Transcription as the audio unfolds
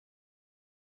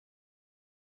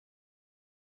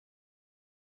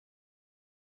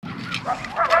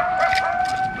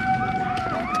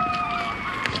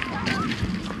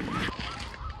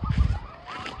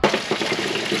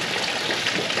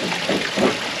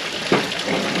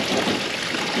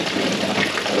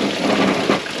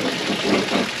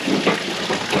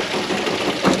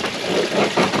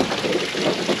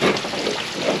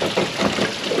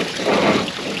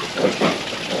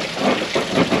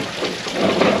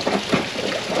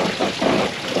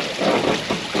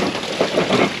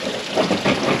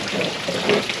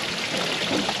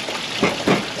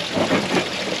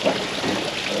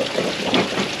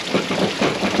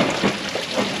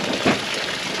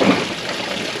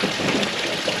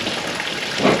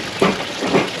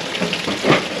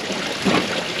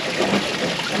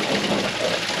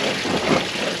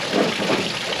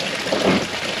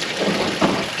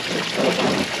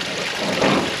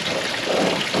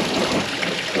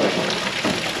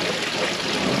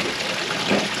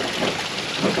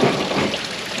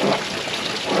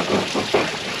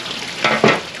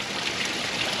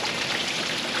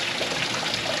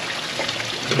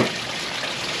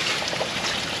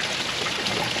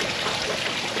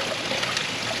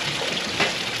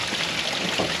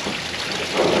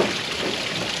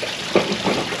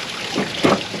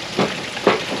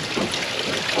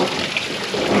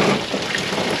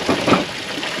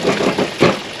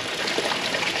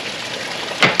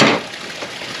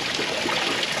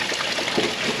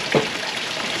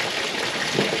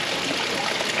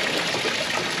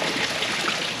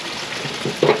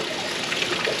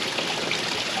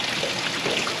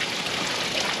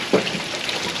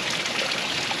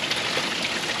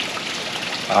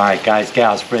Alright guys,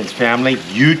 gals, friends, family,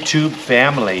 YouTube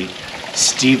family,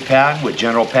 Steve Patton with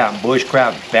General Patton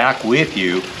Bushcraft back with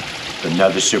you with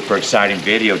another super exciting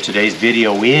video. Today's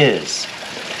video is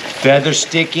feather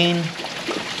sticking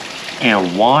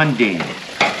and wanding.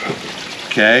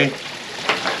 Okay?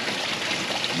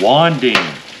 Wanding.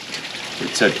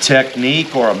 It's a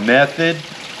technique or a method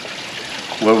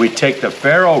where we take the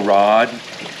ferro rod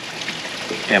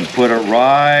and put it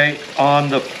right on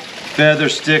the feather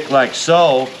stick like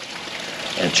so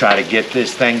and try to get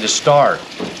this thing to start.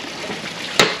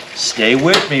 Stay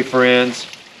with me, friends.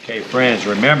 Okay, friends,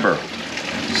 remember,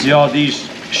 see all these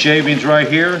shavings right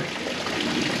here?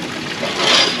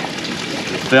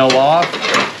 They fell off.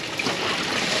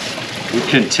 We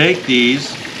can take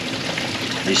these,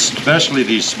 especially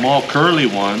these small curly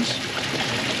ones,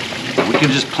 we can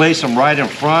just place them right in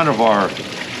front of our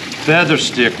feather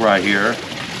stick right here,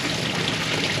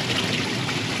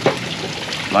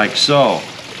 like so.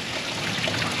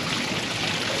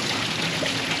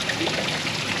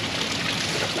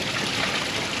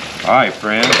 Alright,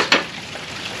 friends,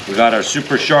 we got our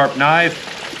super sharp knife.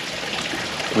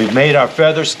 We've made our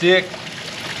feather stick.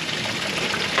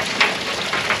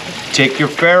 Take your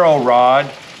ferro rod,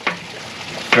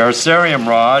 ferrocerium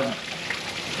rod,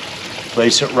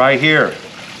 place it right here,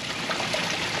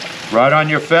 right on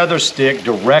your feather stick,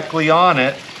 directly on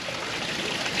it.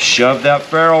 Shove that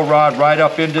ferro rod right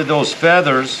up into those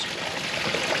feathers.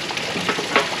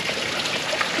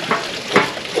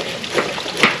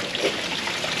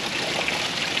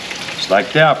 Just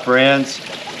like that, friends.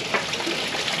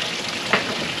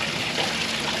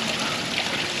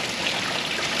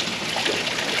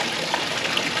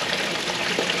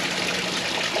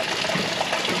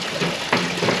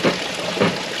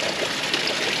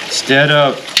 Instead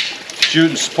of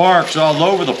shooting sparks all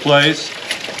over the place,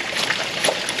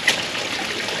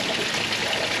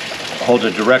 hold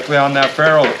it directly on that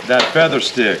feather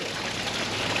stick.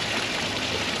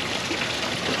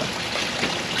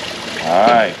 All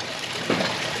right.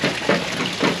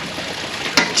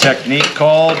 Technique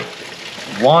called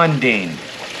wanding.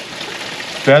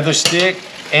 Feather stick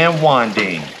and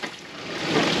wanding.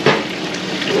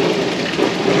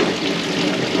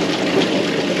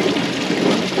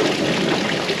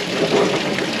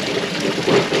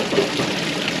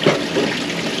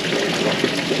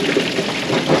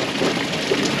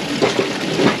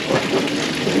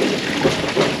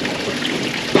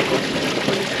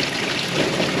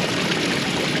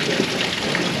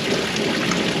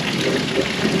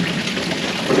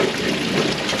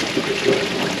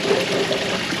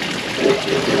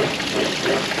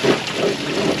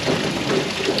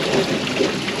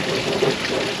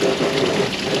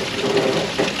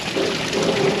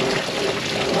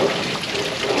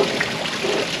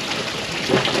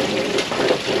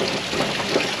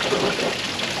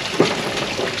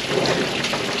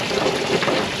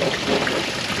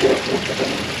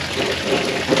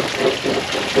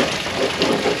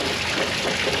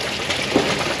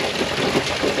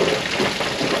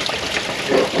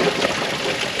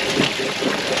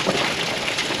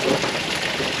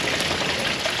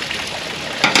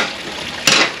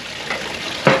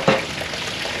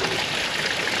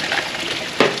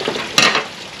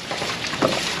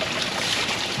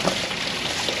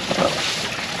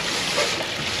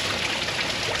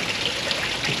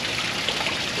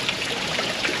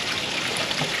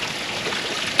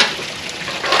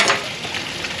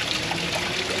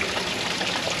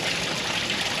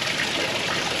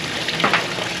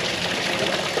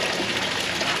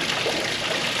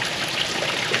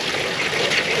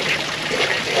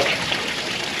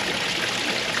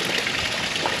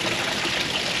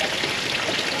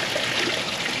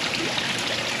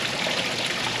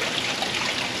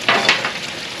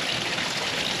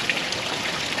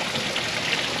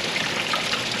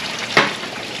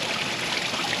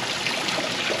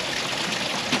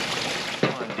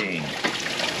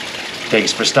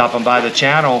 Thanks for stopping by the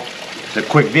channel. It's a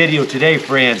quick video today,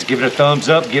 friends. Give it a thumbs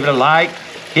up, give it a like,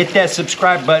 hit that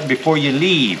subscribe button before you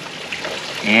leave.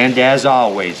 And as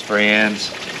always, friends,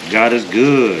 God is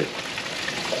good.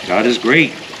 God is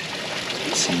great.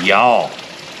 See y'all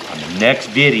on the next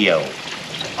video.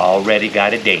 Already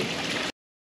got a date.